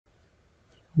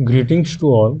Greetings to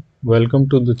all, welcome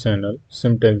to the channel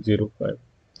Simtech05.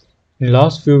 In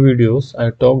last few videos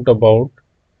I talked about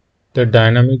the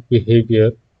dynamic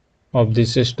behavior of the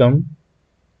system,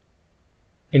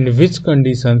 in which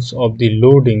conditions of the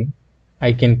loading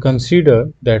I can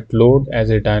consider that load as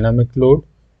a dynamic load.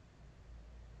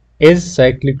 Is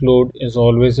cyclic load is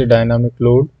always a dynamic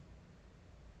load,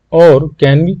 or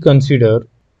can we consider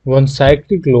one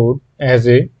cyclic load as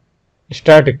a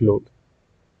static load?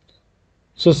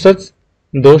 So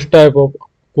those type of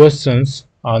questions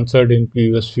answered in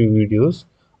previous few videos.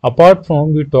 Apart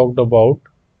from, we talked about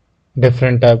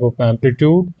different type of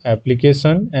amplitude,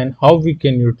 application, and how we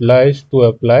can utilize to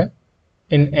apply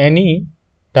in any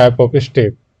type of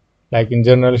step, like in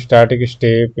general static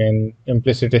step, in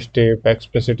implicit step,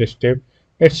 explicit step.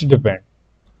 It's depend.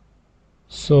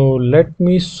 So let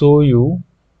me show you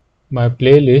my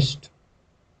playlist.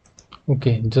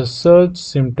 Okay, just search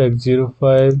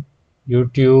Simtech05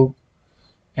 YouTube,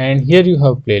 and here you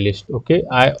have playlist. Okay,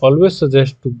 I always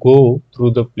suggest to go through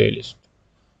the playlist.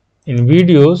 In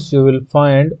videos you will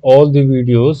find all the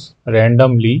videos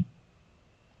randomly,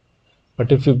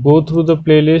 but if you go through the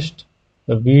playlist,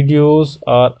 the videos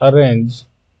are arranged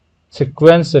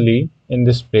sequentially in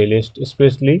this playlist,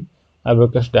 especially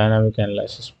Abacus Dynamic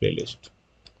Analysis playlist.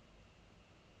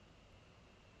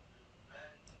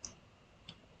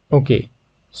 Okay,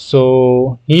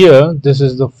 so here this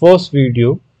is the first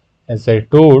video. As I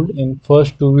told, in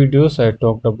first two videos I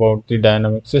talked about the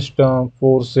dynamic system,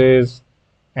 forces,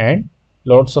 and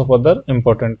lots of other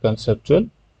important conceptual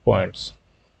points.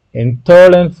 In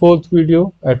third and fourth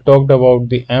video I talked about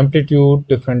the amplitude,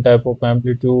 different type of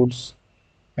amplitudes,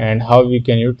 and how we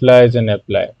can utilize and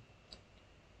apply.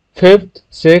 Fifth,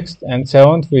 sixth, and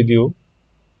seventh video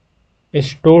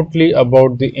is totally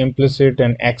about the implicit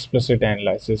and explicit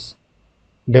analysis,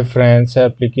 difference,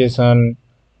 application,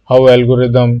 how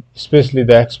algorithm, especially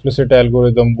the explicit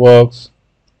algorithm, works.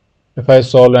 If I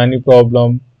solve any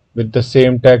problem with the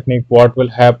same technique, what will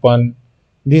happen?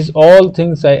 These all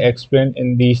things I explained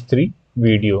in these three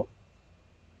videos.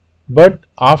 But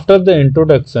after the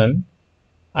introduction,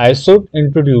 I should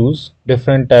introduce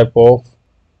different type of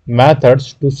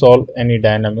methods to solve any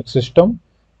dynamic system.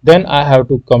 Then I have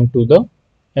to come to the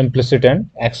implicit and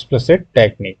explicit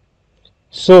technique.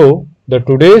 So the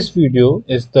today's video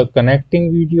is the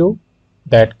connecting video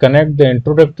that connect the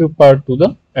introductory part to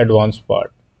the advanced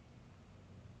part.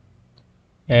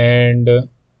 And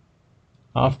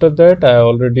after that I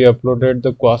already uploaded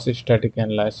the quasistatic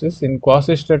analysis. In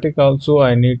quasistatic also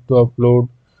I need to upload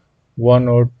one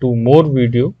or two more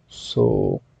video,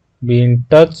 so be in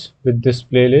touch with this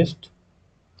playlist.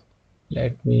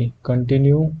 Let me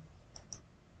continue.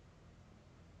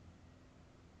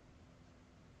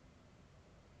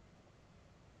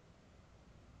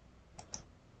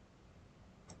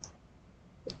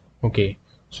 Okay,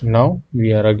 so now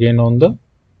we are again on the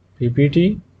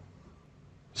PPT.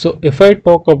 So if I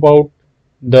talk about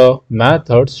the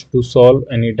methods to solve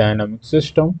any dynamic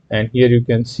system, and here you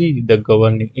can see the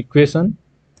governing equation.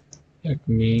 Let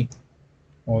me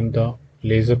on the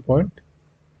laser point.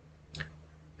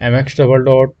 Mx double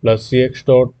dot plus Cx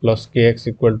dot plus Kx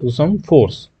equal to some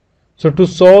force. So to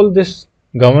solve this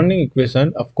governing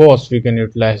equation, of course we can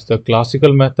utilize the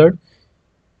classical method.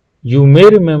 You may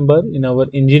remember in our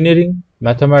engineering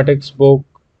mathematics book,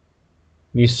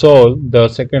 we solve the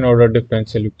second order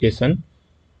differential equation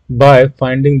by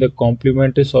finding the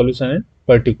complementary solution and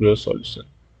particular solution.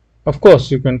 Of course,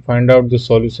 you can find out the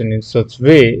solution in such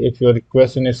way. If your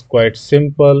equation is quite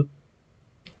simple,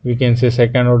 we can say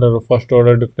second order or first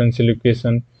order differential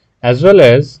equation, as well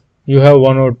as you have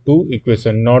one or two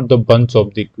equations, not the bunch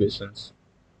of the equations.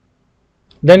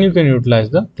 Then you can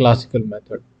utilize the classical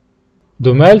method.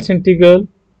 Duhamel's integral,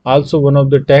 also one of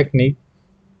the technique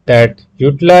that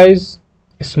utilize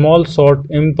small short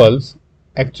impulse.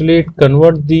 Actually it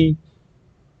converts the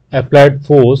applied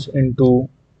force into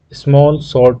small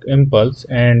short impulse,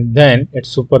 and then it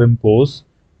superimpose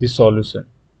the solution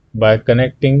by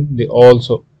connecting the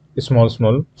also small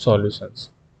solutions.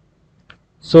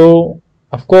 So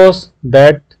of course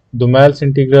that Duhamel's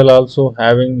integral also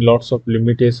having lots of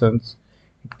limitations.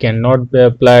 It cannot be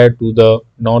applied to the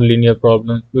non-linear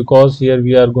problems, because here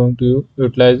we are going to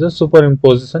utilize the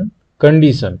superimposition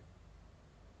condition.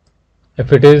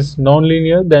 If it is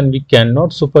non-linear, then we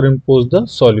cannot superimpose the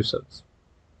solutions.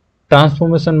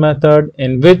 Transformation method,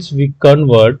 in which we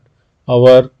convert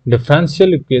our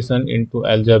differential equation into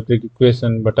algebraic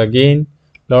equation, but again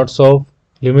lots of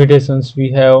limitations we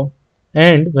have,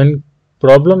 and when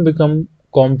problem become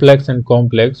complex and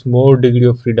complex, more degree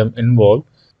of freedom involved,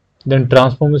 then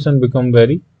transformation become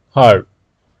very hard.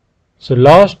 So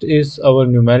last is our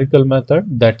numerical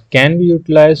method that can be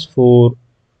utilized for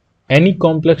any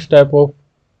complex type of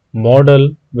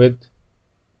model with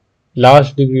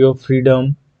large degree of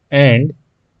freedom and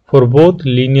for both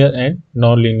linear and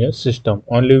non-linear system.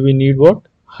 Only we need what?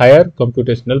 Higher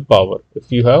computational power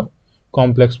if you have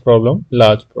complex problem,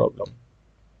 large problem.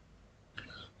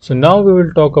 So now we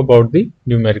will talk about the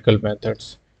numerical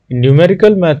methods. In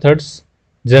numerical methods,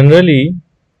 generally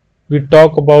we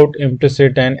talk about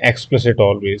implicit and explicit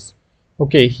always.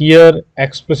 Okay, here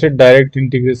explicit direct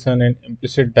integration and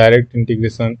implicit direct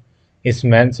integration is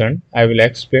mentioned. I will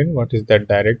explain what is that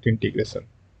direct integration.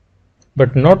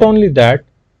 But not only that,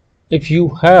 if you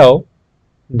have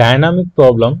dynamic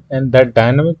problem and that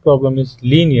dynamic problem is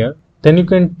linear, then you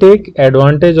can take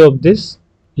advantage of this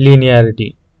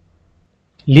linearity.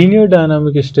 Linear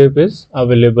dynamic step is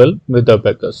available with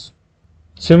abacus.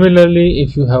 Similarly,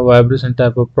 if you have vibration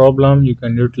type of problem, you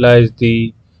can utilize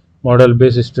the model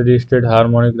based steady state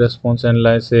harmonic response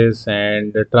analysis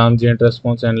and transient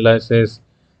response analysis,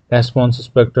 response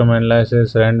spectrum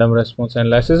analysis, random response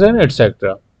analysis, and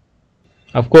etc.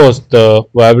 Of course, the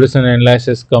vibration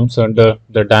analysis comes under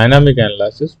the dynamic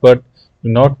analysis, but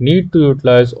you not need to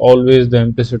utilize always the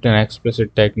implicit and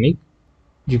explicit technique.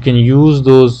 You can use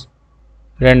those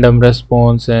random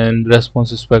response and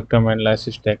response spectrum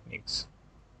analysis techniques.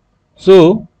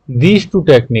 So these two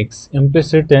techniques,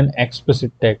 implicit and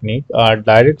explicit technique, are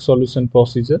direct solution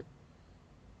procedure.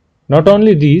 Not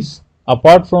only these,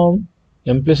 apart from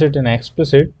implicit and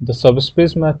explicit, the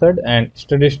subspace method and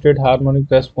steady state harmonic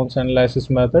response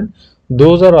analysis method,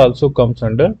 those are also comes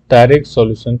under direct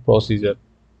solution procedure.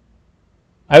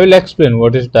 I will explain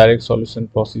what is direct solution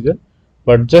procedure,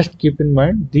 but just keep in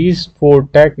mind these four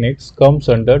techniques comes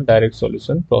under direct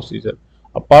solution procedure.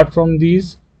 Apart from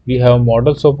these, we have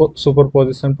modal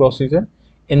superposition procedure.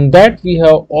 In that we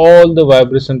have all the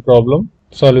vibration problem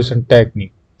solution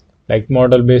technique like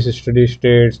model based steady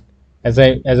states, as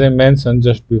I mentioned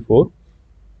just before,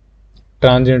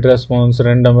 transient response,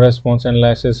 random response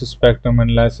analysis, spectrum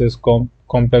analysis,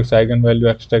 complex eigenvalue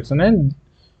extraction, and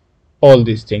all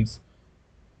these things.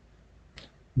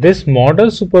 This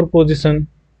model superposition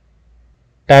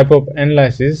type of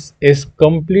analysis is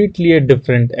completely a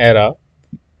different era.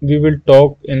 We will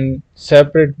talk in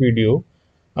separate video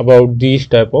about these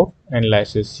type of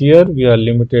analysis. Here we are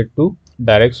limited to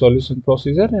direct solution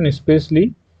procedure and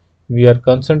especially we are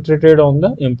concentrated on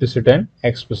the implicit and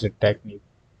explicit technique.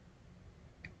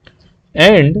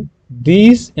 And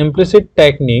these implicit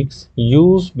techniques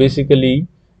use basically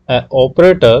an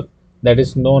operator that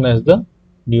is known as the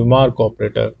Newmark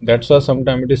operator. That's why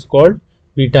sometimes it is called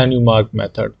beta Newmark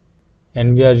method.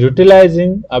 And we are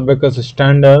utilizing abacus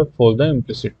standard for the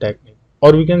implicit technique.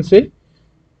 Or we can say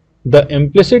the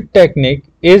implicit technique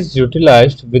is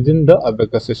utilized within the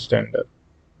abacus standard.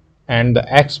 And the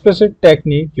explicit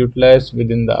technique utilized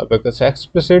within the abacus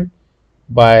explicit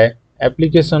by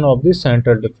application of the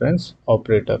central difference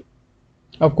operator.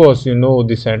 Of course, you know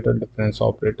the central difference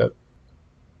operator.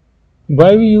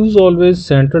 Why we use always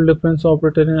central difference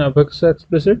operator in abacus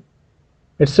explicit?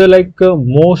 It's like a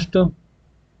most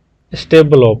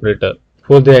stable operator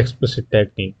for the explicit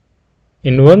technique.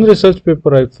 In one research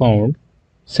paper I found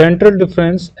central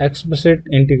difference explicit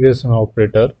integration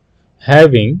operator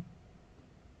having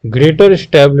greater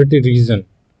stability region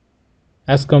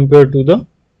as compared to the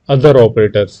other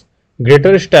operators.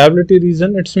 Greater stability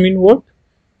region, it's mean what?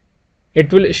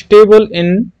 It will stable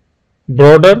in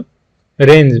broader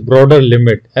range, broader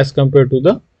limit as compared to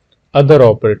the other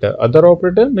operator. Other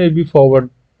operator may be forward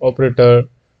operator,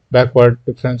 backward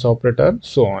difference operator,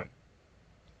 so on.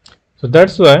 So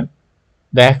that's why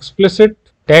the explicit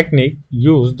technique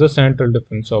use the central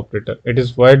difference operator. It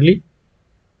is widely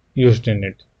used in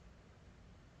it.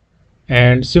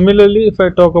 And similarly, if I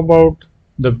talk about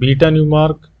the beta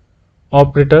Newmark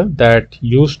operator that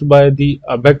used by the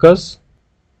abacus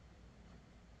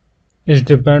is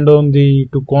depend on the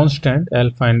two constant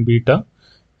alpha and beta,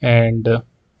 and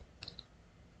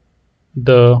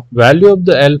the value of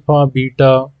the alpha,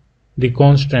 beta, the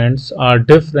constants are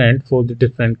different for the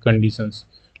different conditions.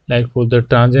 Like for the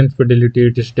transient fidelity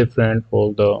it is different,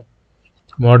 for the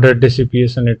moderate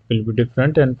dissipation it will be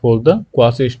different, and for the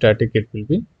quasi-static it will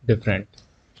be different.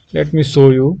 Let me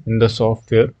show you in the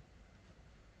software.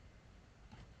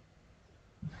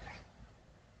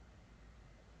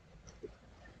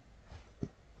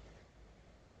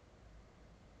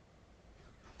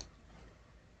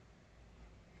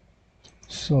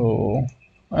 So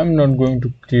I'm not going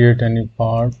to create any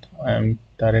part. I am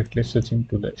directly switching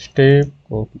to the step,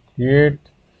 go to create,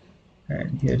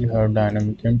 and here you have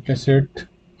dynamic implicit,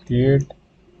 create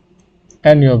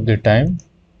any of the time.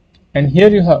 and here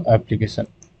you have application.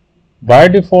 By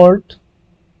default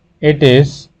it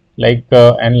is like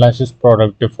analysis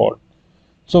product default.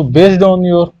 So based on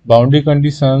your boundary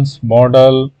conditions,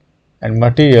 model and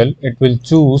material, it will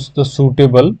choose the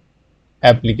suitable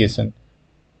application.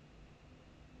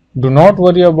 Do not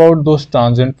worry about those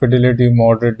transient fidelity,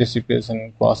 moderate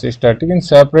dissipation, quasi-static. In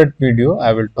separate video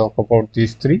I will talk about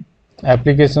these three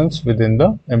applications within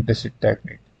the implicit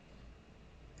technique.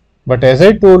 But as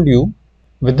I told you,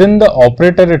 within the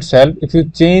operator itself, if you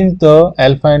change the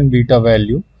alpha and beta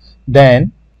value,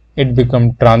 then it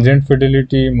becomes transient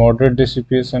fidelity, moderate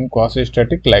dissipation,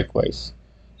 quasi-static likewise.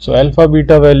 So alpha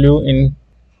beta value in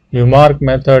Newmark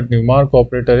method, Newmark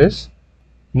operator is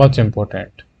much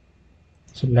important.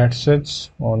 So let's search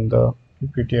on the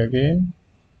PPT again.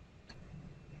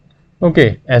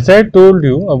 Okay, as I told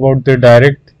you about the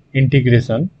direct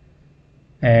integration,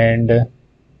 and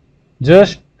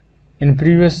just in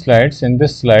previous slides, in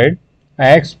this slide,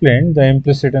 I explained the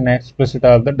implicit and explicit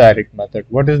are the direct method.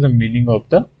 What is the meaning of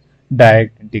the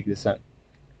direct integration?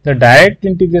 The direct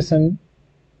integration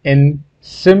in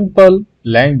simple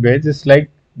language is like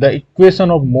the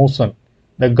equation of motion,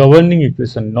 the governing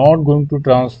equation, not going to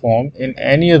transform in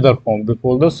any other form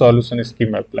before the solution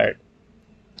scheme applied.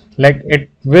 Like it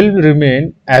will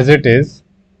remain as it is,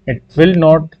 it will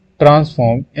not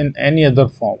transform in any other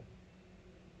form.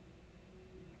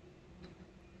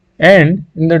 And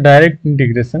in the direct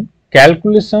integration,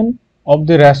 calculation of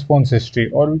the response history,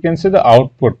 or we can say the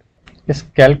output, is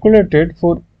calculated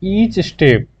for each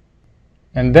step,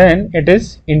 and then it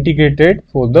is integrated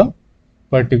for the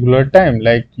particular time.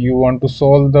 Like you want to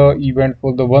solve the event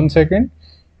for the 1 second,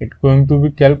 it's going to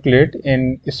be calculated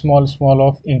in small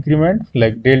of increment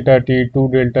like delta t, 2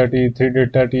 delta t, 3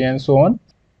 delta t, and so on.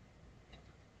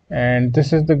 And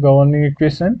this is the governing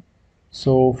equation.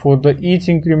 So for the each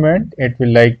increment, it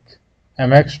will like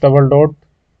mx double dot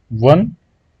 1,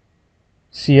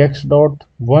 cx dot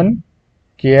 1,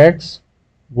 kx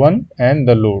 1, and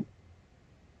the load.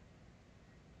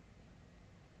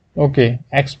 Okay,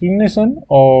 explanation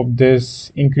of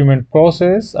this increment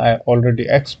process I already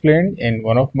explained in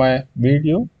one of my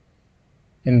video.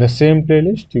 In the same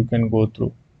playlist you can go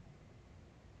through.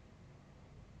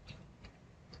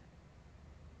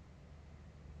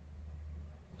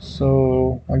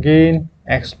 So again,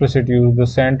 explicit use the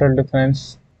center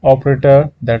difference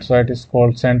operator, that's why it is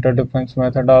called center difference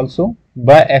method also.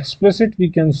 By explicit we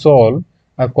can solve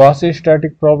a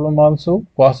quasi-static problem also.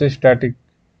 Quasi-static,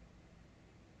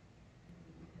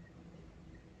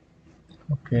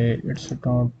 okay, it should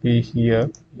not be here.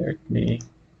 Let me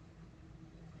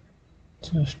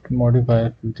just modify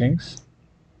a few things.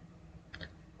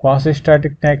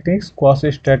 Quasi-static techniques,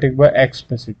 quasi-static by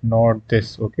explicit, not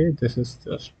this. Okay, this is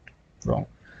just wrong.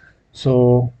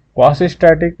 So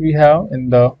quasi-static we have in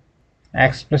the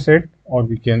explicit, or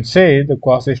we can say the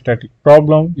quasi-static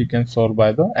problem we can solve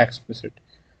by the explicit.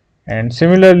 And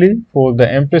similarly for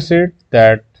the implicit,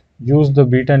 that use the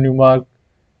beta Newmark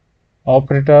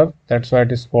operator, that's why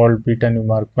it is called beta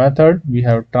Newmark method. We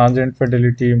have transient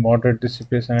fidelity, moderate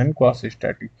dissipation, and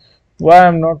quasi-static. Why I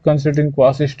am not considering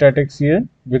quasi-statics here?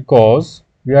 Because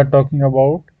we are talking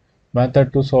about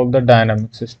method to solve the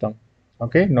dynamic system,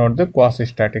 okay, not the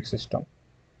quasi-static system.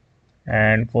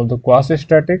 And for the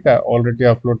quasi-static, I already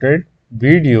uploaded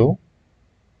video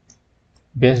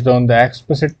based on the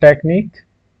explicit technique,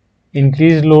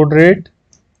 increased load rate.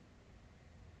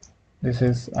 This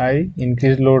is I,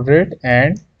 increased load rate,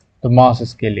 and the mass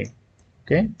scaling.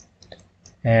 Okay,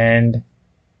 and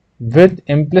with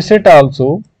implicit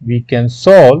also we can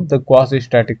solve the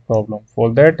quasi-static problem.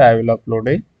 For that I will upload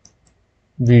a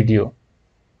video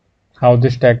how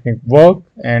this technique work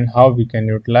and how we can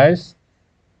utilize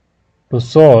to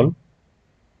solve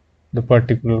the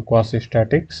particular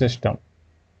quasi-static system.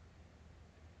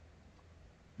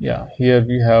 Yeah, here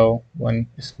we have one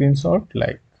screenshot,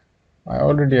 like I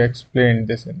already explained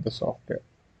this in the software.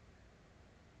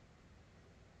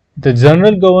 The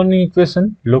general governing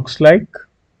equation looks like,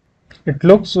 it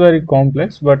looks very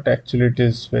complex, but actually it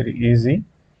is very easy.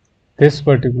 This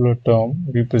particular term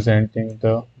representing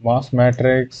the mass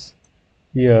matrix,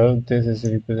 here this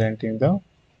is representing the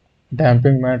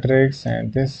damping matrix,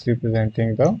 and this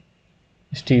representing the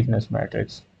stiffness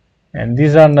matrix, and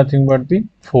these are nothing but the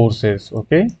forces.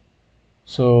 Okay,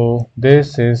 so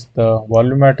this is the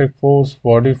volumetric force,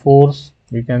 body force,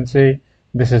 we can say.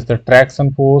 This is the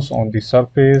traction force on the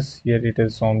surface, here it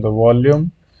is on the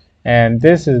volume, and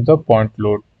this is the point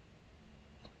load.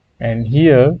 And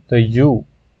here the u,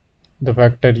 the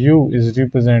vector u is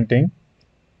representing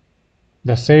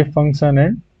the shape function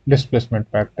and displacement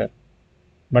factor,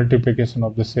 multiplication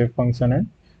of the shape function and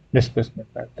displacement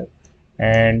factor.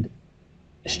 and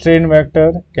strain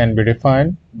vector can be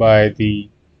defined by the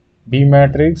B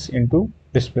matrix into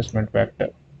displacement vector.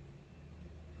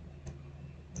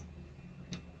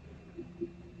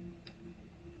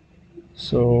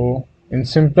 So in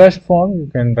simplest form, you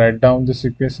can write down this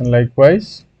equation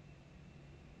likewise.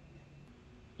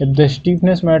 If the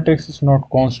stiffness matrix is not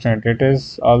constant, it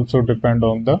is also depend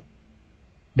on the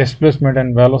displacement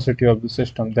and velocity of the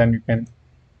system, then you can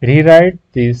rewrite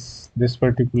this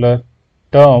particular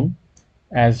term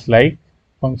as like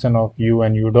function of u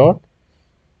and u dot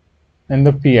and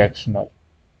the p actional.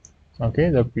 Okay,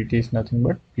 the pt is nothing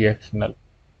but p actional.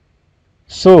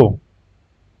 So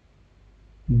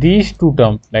these two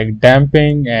terms like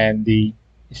damping and the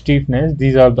stiffness,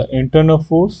 these are the internal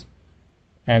force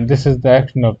and this is the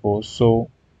external force. So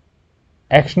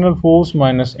external force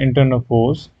minus internal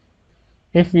force,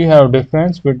 if we have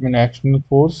difference between external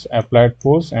force, applied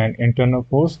force and internal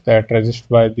force that resist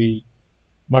by the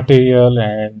material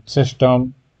and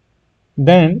system,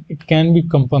 then it can be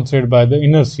compensated by the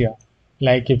inertia.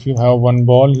 Like if you have one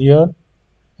ball here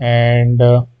and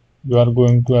you are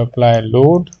going to apply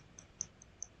load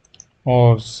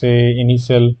or say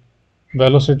initial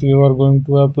velocity you are going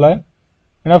to apply,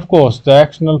 and of course the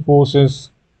external force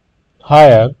is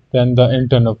higher than the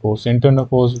internal force. Internal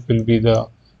force will be the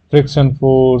friction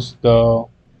force, the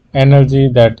energy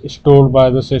that is stored by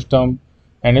the system,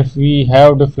 and if we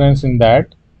have difference in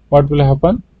that, what will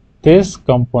happen? This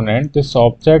component, this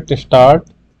object start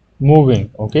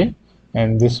moving, okay,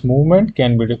 and this movement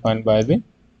can be defined by the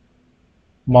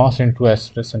mass into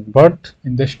acceleration. But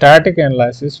in the static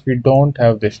analysis we don't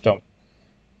have this term,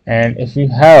 and if we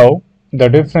have the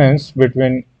difference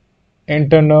between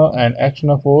internal and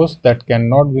external force, that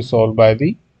cannot be solved by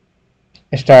the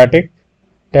static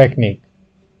technique.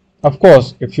 Of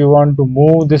course, if you want to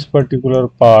move this particular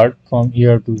part from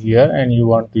here to here and you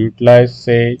want to utilize,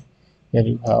 say here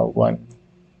you have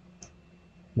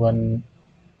one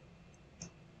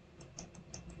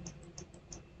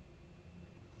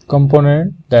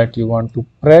component that you want to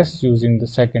press using the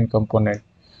second component,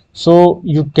 so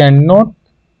you cannot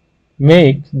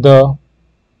make the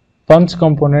punch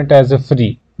component as a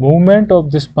free. Movement of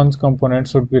this punch component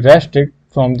should be restricted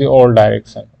from the all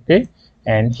direction, okay,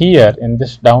 and here in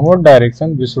this downward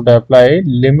direction we should apply a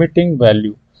limiting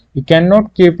value. You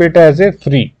cannot keep it as a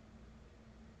free.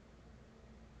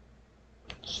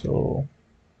 So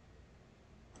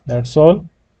that's all,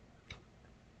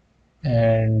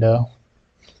 and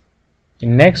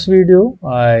in next video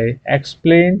I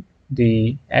explain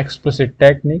the explicit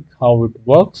technique, how it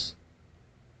works,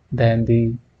 then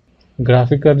the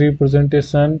graphical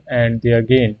representation, and the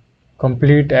again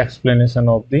complete explanation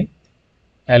of the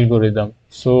algorithm.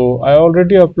 So I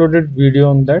already uploaded video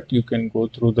on that, you can go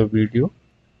through the video.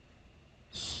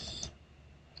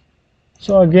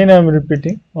 So again I am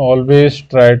repeating, always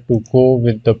try to go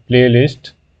with the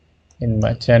playlist in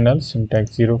my channel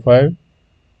Syntax05.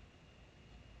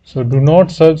 So do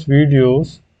not search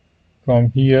videos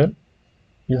from here,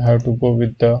 you have to go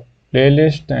with the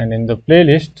playlist, and in the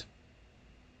playlist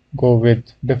go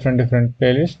with different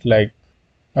playlists like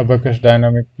Abacus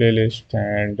dynamic playlist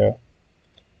and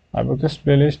Abacus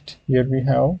playlist. Here we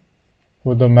have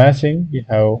for the meshing, we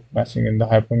have meshing in the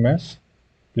hypermesh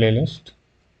playlist,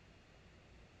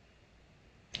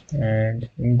 and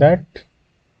in that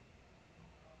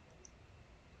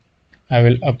I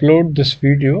will upload this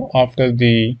video after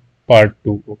the part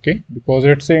 2, okay, because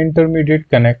it's an intermediate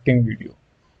connecting video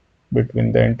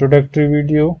between the introductory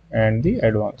video and the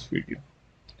advanced video.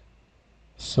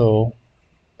 So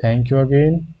thank you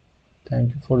again,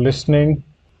 thank you for listening.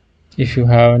 If you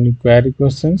have any query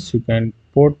questions, you can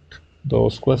put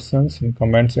those questions in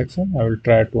comment section, I will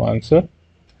try to answer.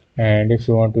 And if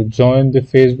you want to join the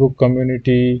Facebook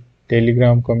community,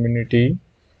 Telegram community,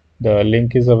 the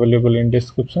link is available in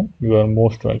description, you are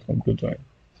most welcome to join.